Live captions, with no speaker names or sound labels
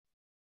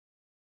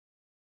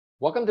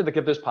Welcome to the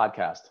Gifters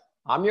Podcast.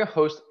 I'm your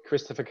host,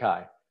 Christopher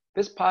Kai.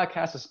 This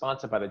podcast is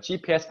sponsored by the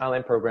GPS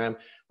Online program,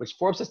 which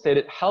Forbes has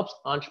stated helps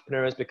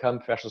entrepreneurs become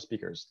professional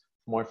speakers.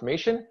 For more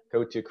information,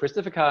 go to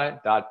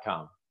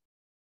christopherkai.com.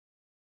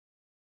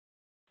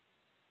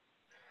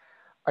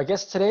 Our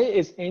guest today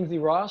is Ainsley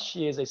Ross.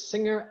 She is a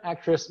singer,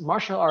 actress,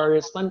 martial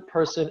artist, stunt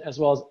person, as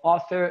well as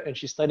author, and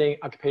she's studying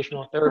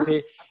occupational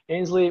therapy.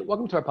 Ainsley,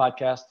 welcome to our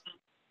podcast.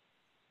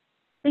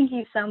 Thank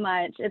you so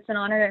much. It's an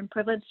honor and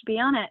privilege to be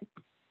on it.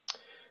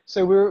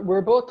 So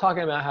we're both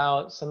talking about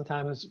how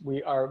sometimes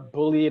we are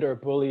bullied or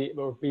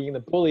being the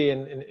bully,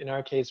 and in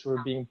our case,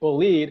 we're being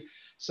bullied.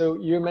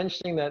 So you're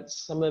mentioning that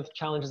some of the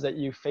challenges that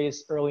you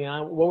faced early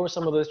on, what were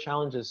some of those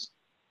challenges?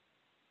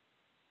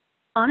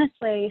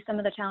 Honestly, some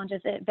of the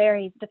challenges, it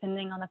varies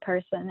depending on the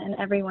person, and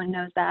everyone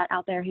knows that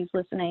out there who's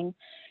listening.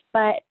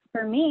 But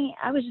for me,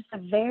 I was just a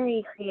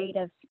very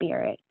creative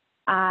spirit.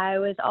 I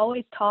was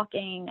always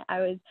talking.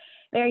 I was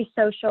very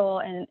social,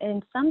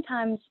 and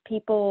sometimes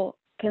people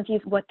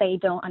confuse what they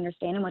don't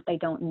understand and what they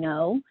don't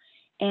know,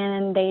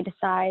 and they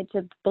decide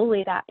to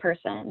bully that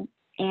person.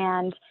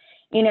 And,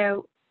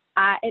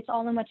 it's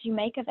all in what you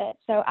make of it.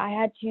 So I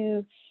had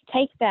to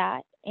take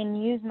that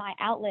and use my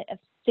outlet of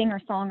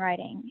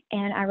singer-songwriting,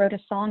 and I wrote a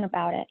song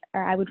about it,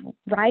 or I would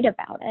write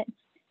about it,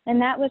 and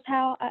that was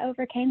how I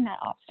overcame that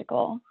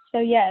obstacle. So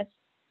yes.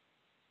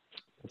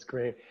 That's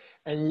great.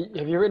 And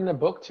have you written a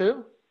book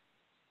too?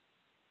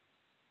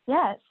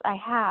 Yes, I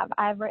have.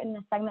 I've written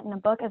a segment in the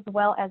book, as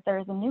well as there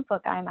is a new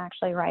book I'm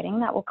actually writing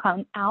that will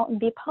come out and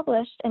be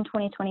published in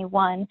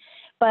 2021.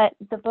 But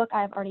the book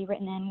I've already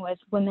written in was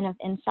Women of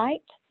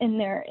Insight, and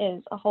there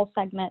is a whole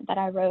segment that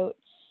I wrote,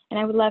 and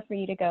I would love for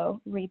you to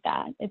go read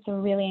that. It's a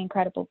really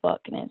incredible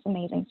book, and it's an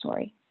amazing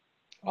story.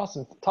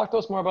 Awesome. Talk to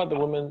us more about the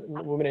Women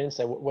of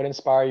Insight. What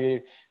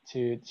inspired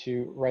you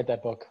to write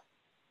that book?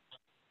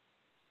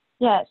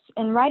 Yes,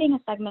 in writing a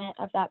segment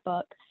of that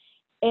book,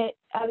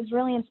 I was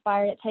really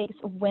inspired. It takes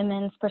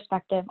women's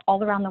perspective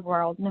all around the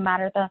world, no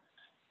matter the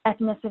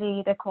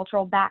ethnicity, the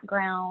cultural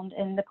background,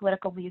 and the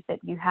political views that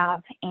you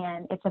have.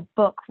 And it's a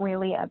book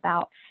really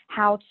about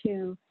how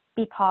to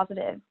be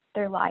positive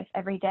through life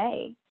every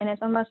day. And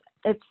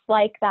it's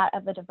like that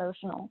of a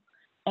devotional.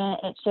 And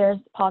it shares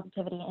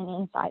positivity and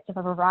insights of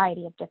a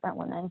variety of different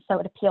women. So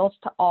it appeals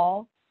to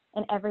all,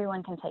 and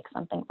everyone can take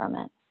something from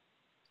it.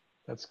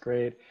 That's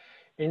great.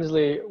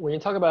 Ainsley, when you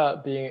talk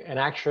about being an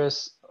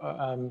actress,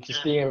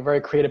 just being a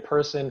very creative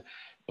person,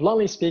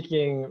 bluntly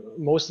speaking,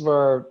 most of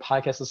our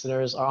podcast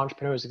listeners are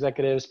entrepreneurs,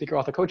 executives, speaker,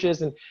 author,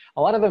 coaches, and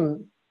a lot of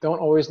them don't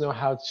always know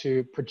how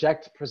to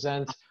project,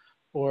 present,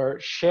 or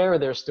share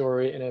their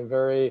story in a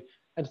very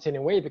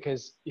entertaining way,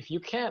 because if you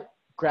can't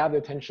grab the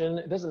attention,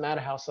 it doesn't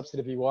matter how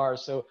substantive you are.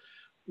 So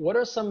what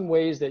are some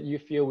ways that you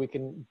feel we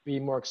can be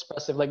more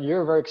expressive? Like,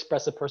 you're a very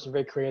expressive person,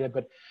 very creative,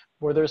 but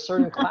were there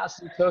certain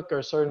classes you took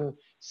or certain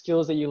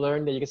skills that you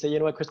learned that you can say, you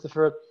know what,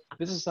 Christopher,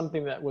 this is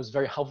something that was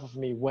very helpful for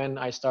me when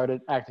I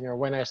started acting or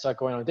when I started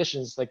going on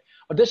auditions? Like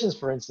auditions,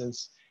 for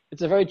instance,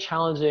 it's a very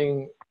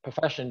challenging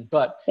profession,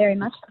 but very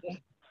much.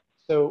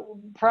 So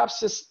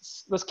perhaps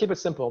let's keep it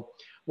simple.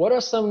 What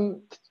are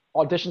some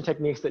audition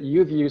techniques that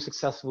you've used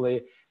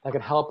successfully that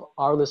could help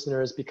our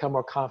listeners become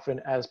more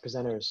confident as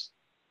presenters?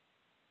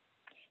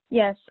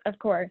 Yes, of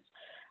course.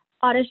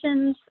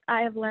 Auditions,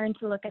 I have learned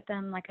to look at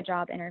them like a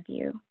job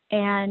interview.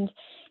 And,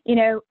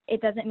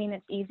 it doesn't mean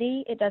it's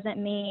easy. It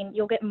doesn't mean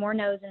you'll get more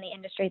no's in the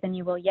industry than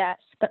you will yes.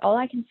 But all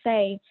I can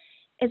say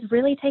is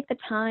really take the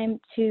time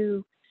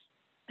to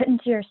put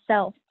into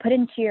yourself, put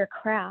into your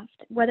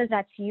craft, whether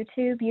that's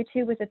YouTube.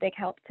 YouTube was a big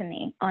help to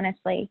me,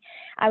 honestly.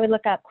 I would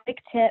look up quick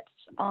tips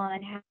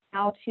on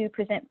how to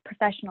present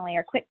professionally,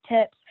 or quick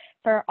tips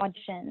for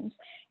auditions.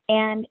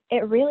 And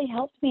it really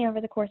helped me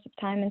over the course of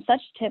time. And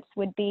such tips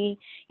would be,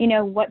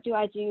 what do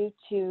I do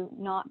to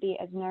not be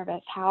as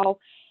nervous? How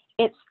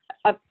it's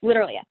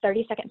literally a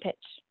 30-second pitch.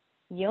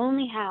 You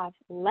only have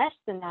less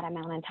than that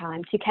amount of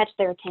time to catch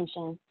their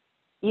attention.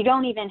 You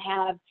don't even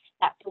have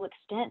that full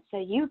extent. So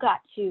you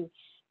got to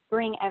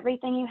bring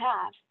everything you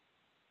have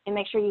and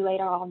make sure you lay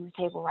it all on the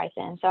table right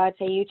then. So I'd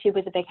say YouTube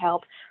was a big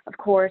help. Of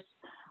course,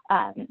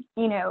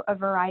 a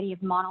variety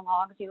of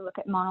monologues. You look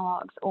at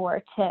monologues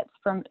or tips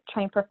from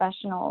trained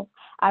professionals.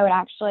 I would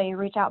actually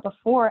reach out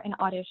before an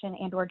audition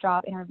and or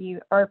job interview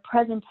or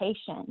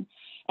presentation,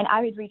 and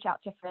I would reach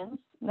out to friends,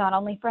 not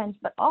only friends,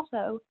 but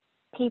also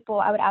people.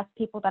 I would ask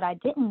people that I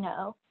didn't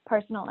know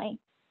personally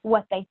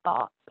what they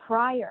thought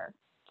prior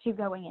to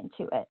going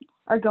into it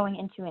or going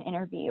into an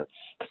interview.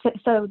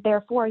 So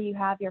therefore, you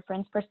have your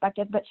friend's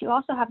perspective, but you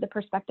also have the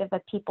perspective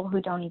of people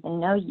who don't even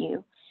know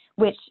you,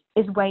 which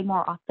is way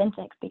more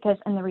authentic, because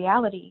in the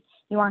reality,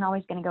 you aren't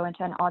always going to go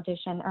into an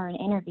audition or an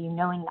interview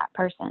knowing that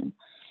person.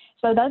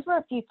 So those were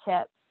a few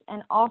tips.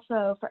 And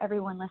also for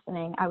everyone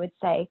listening, I would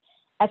say,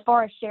 as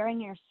far as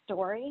sharing your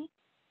story,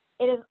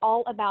 it is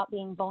all about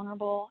being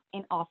vulnerable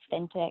and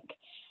authentic.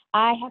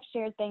 I have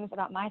shared things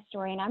about my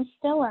story, and I'm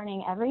still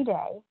learning every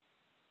day.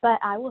 But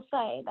I will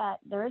say that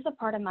there is a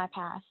part of my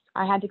past.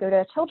 I had to go to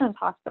a children's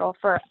hospital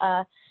for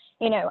a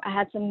I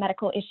had some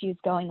medical issues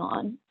going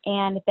on,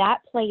 and that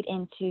played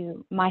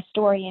into my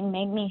story and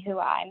made me who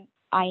I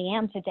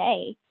am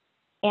today.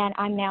 And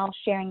I'm now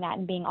sharing that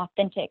and being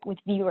authentic with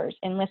viewers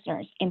and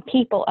listeners and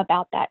people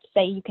about that,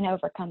 say you can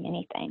overcome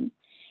anything.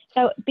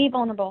 So be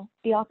vulnerable,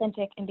 be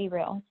authentic, and be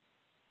real.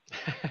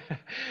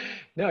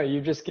 No,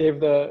 you just gave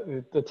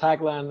the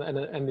tagline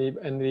and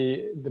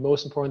the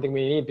most important thing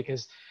we need,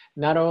 because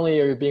not only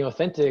are you being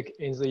authentic,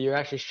 Ainsley, you're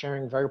actually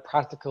sharing very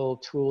practical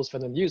tools for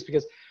them to use.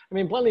 Because I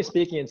mean, bluntly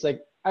speaking, it's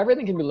like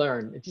everything can be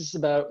learned. It's just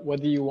about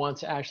whether you want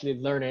to actually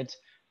learn it,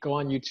 go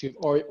on YouTube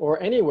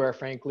or anywhere,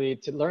 frankly,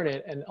 to learn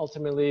it. And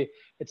ultimately,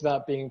 it's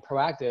about being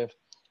proactive.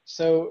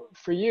 So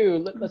for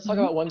you, let's talk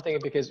about one thing,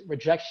 because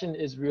rejection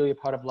is really a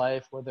part of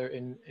life, whether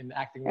in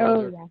acting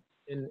world or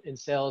in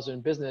sales or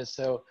in business.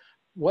 So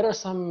what are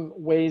some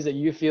ways that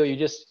you feel you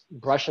just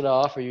brush it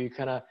off, or you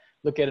kind of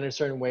look at it in a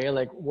certain way?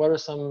 Like, what are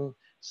some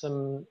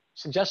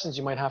suggestions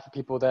you might have for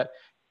people that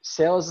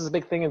sales is a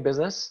big thing in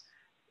business,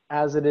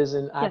 as it is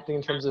in acting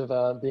in terms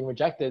of being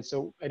rejected?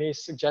 So any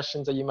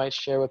suggestions that you might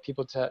share with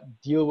people to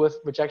deal with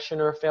rejection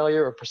or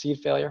failure or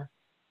perceived failure?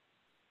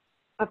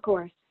 Of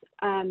course.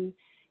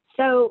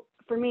 So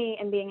for me,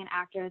 and being an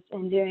actress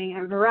and doing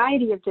a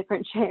variety of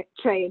different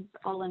trades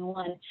all in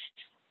one,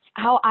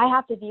 how I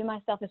have to view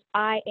myself is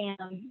I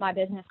am my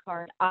business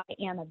card. I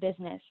am a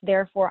business.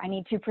 Therefore, I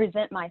need to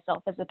present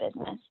myself as a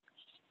business.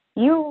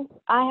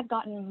 I have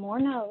gotten more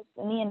no's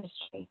in the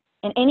industry,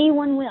 and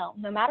anyone will,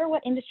 no matter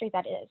what industry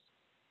that is.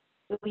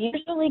 You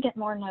usually get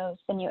more no's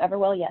than you ever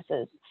will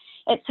yeses.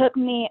 It took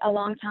me a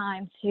long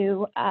time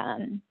to,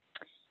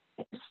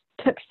 it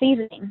took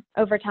seasoning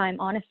over time,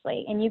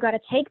 honestly. And you got to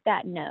take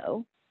that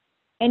no,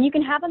 and you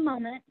can have a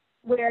moment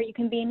where you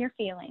can be in your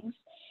feelings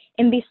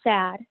and be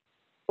sad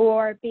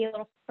or be a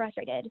little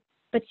frustrated,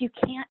 but you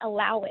can't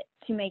allow it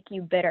to make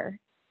you bitter.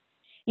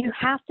 You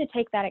have to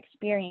take that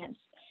experience,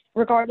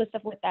 regardless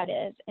of what that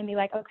is, and be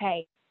like,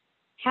 okay,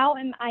 how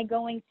am I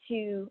going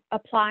to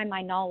apply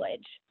my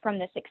knowledge from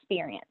this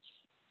experience?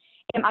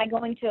 Am I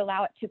going to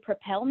allow it to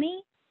propel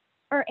me,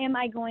 or am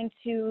I going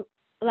to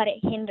let it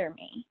hinder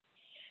me?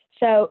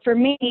 So for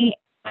me,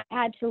 I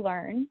had to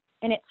learn,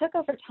 and it took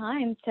over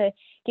time to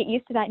get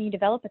used to that, and you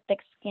develop a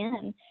thick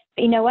skin.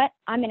 But you know what?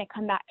 I'm going to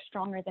come back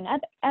stronger than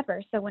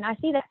ever. So when I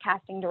see that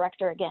casting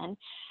director again,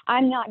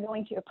 I'm not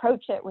going to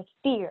approach it with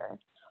fear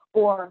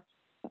or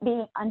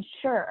being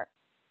unsure.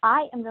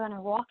 I am going to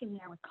walk in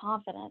there with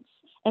confidence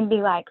and be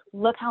like,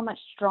 look how much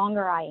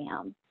stronger I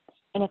am.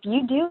 And if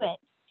you do it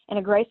in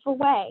a graceful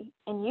way,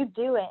 and you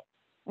do it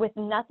with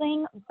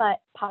nothing but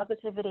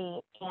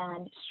positivity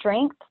and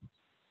strength,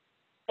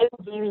 it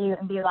will view you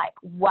and be like,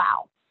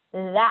 wow,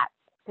 that's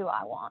who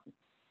I want.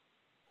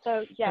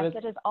 So yes,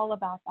 it is all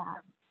about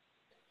that.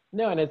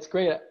 No, and it's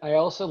great. I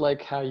also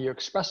like how you're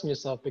expressing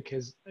yourself,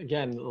 because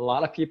again, a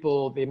lot of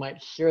people, they might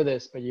hear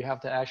this, but you have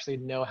to actually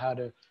know how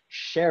to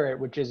share it,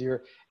 which is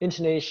your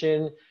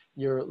intonation,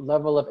 your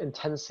level of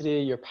intensity,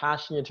 your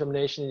passion, your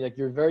determination. Like,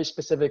 you're very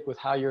specific with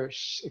how you're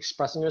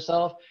expressing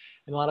yourself.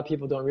 And a lot of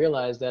people don't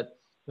realize that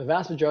the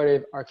vast majority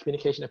of our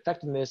communication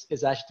effectiveness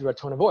is actually through our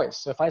tone of voice.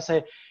 So if I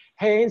say,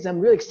 hey, Ainsley, I'm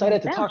really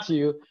excited to talk to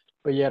you,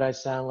 but yet I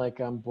sound like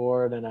I'm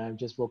bored and I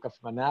just woke up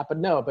from a nap.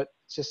 But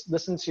just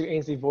listen to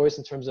Ainsley's voice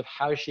in terms of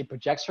how she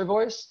projects her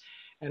voice,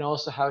 and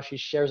also how she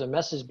shares a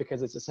message,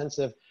 because it's a sense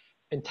of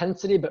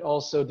intensity, but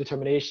also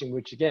determination,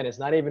 which again, is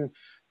not even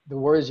the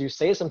words you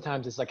say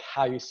sometimes, it's like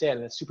how you say it,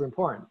 and it's super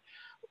important.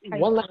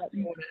 One last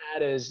thing I want to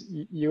add is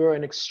you're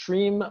an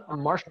extreme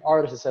martial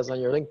artist, it says on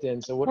your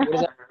LinkedIn. So what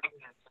does that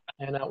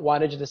mean? And why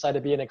did you decide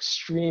to be an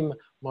extreme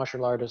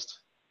martial artist?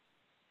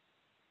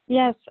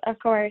 Yes, of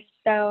course.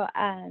 So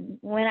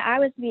when I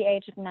was the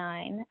age of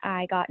 9,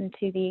 I got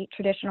into the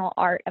traditional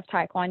art of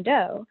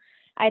Taekwondo.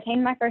 I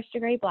attained my first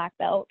degree black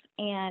belt,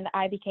 and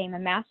I became a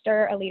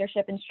master, a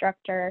leadership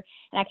instructor,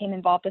 and I became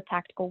involved with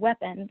tactical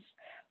weapons.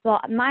 Well,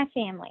 my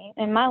family,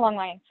 and my long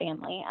line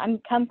family, I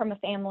come from a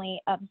family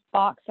of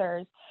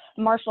boxers,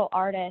 martial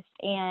artists,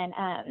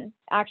 and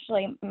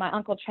actually my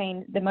uncle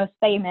trained the most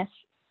famous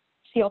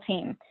SEAL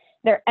team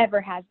there ever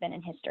has been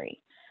in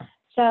history.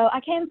 So I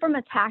came from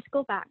a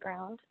tactical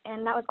background,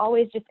 and that was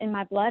always just in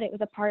my blood. It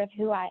was a part of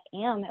who I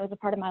am. It was a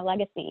part of my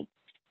legacy.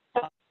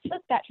 So I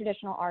took that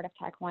traditional art of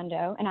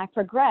Taekwondo, and I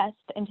progressed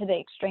into the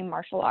extreme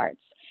martial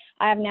arts.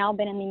 I have now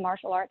been in the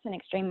martial arts and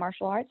extreme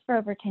martial arts for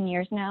over 10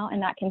 years now,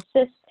 and that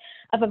consists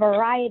of a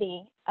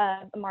variety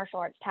of martial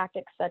arts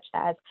tactics such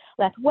as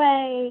Leth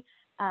Wei,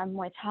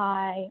 Muay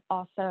Thai,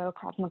 also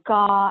Krav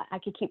Maga. I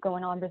could keep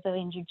going on,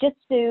 Brazilian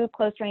Jiu-Jitsu,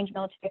 close-range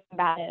military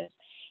combatives,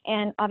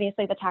 and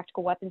obviously the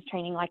tactical weapons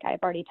training, like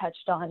I've already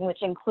touched on,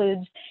 which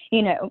includes,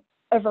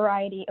 a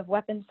variety of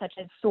weapons such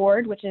as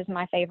sword, which is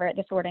my favorite.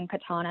 The sword and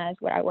katana is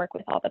what I work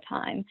with all the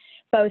time,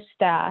 bow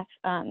staff,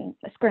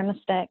 eskrima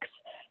sticks.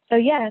 So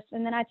yes,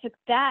 and then I took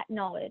that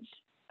knowledge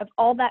of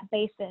all that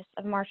basis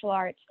of martial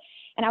arts,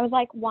 and I was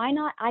like, why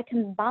not I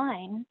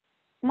combine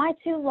my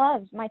two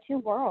loves, my two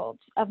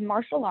worlds of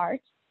martial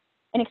arts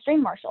and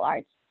extreme martial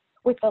arts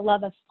with the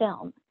love of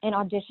film and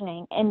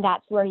auditioning, and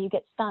that's where you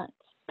get stunts.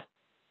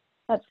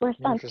 That's where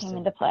stunts came Interesting.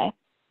 into play.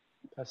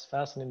 That's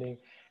fascinating.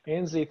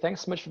 Ainsley,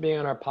 thanks so much for being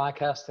on our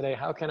podcast today.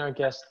 How can our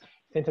guests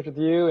stay in touch with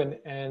you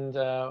and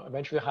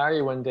eventually hire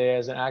you one day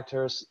as an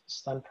actor,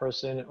 stunt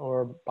person,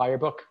 or buy your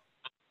book?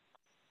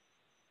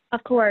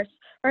 Of course.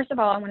 First of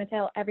all, I want to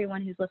tell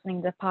everyone who's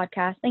listening to the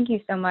podcast, thank you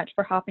so much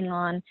for hopping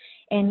on.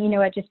 And you know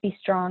what, just be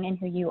strong in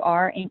who you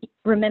are. And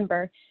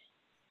remember,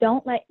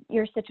 don't let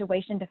your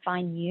situation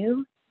define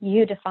you.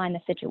 You define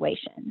the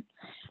situation.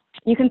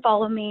 You can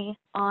follow me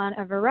on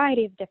a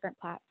variety of different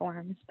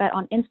platforms, but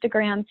on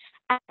Instagram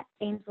at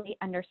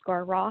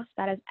Ainsley_Ross.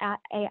 That is at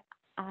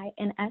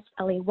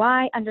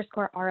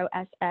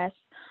AINSLEY_ROSS.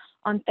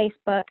 On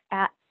Facebook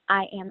at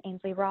I am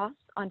Ainsley Ross.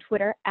 On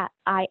Twitter at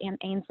I am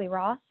Ainsley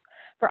Ross.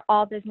 For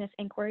all business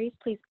inquiries,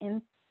 please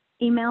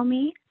email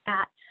me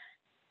at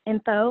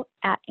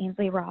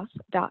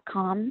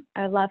info@ainsleyross.com.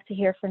 I'd love to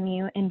hear from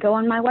you, and go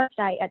on my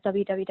website at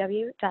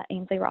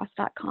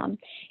www.ainsleyross.com.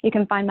 You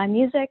can find my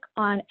music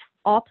on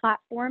all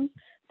platforms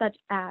such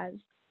as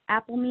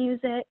Apple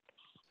Music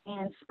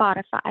and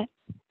Spotify.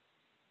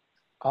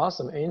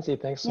 Awesome. Ainsley,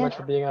 thanks so much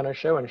for being on our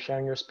show and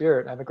sharing your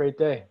spirit. Have a great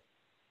day.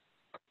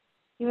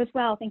 You as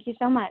well. Thank you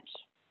so much.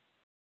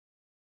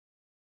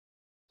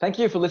 Thank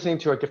you for listening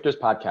to our Gifters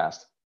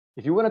podcast.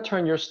 If you want to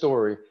turn your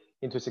story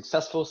into a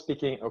successful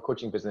speaking or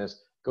coaching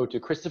business, go to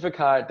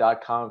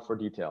christopherkai.com for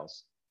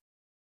details.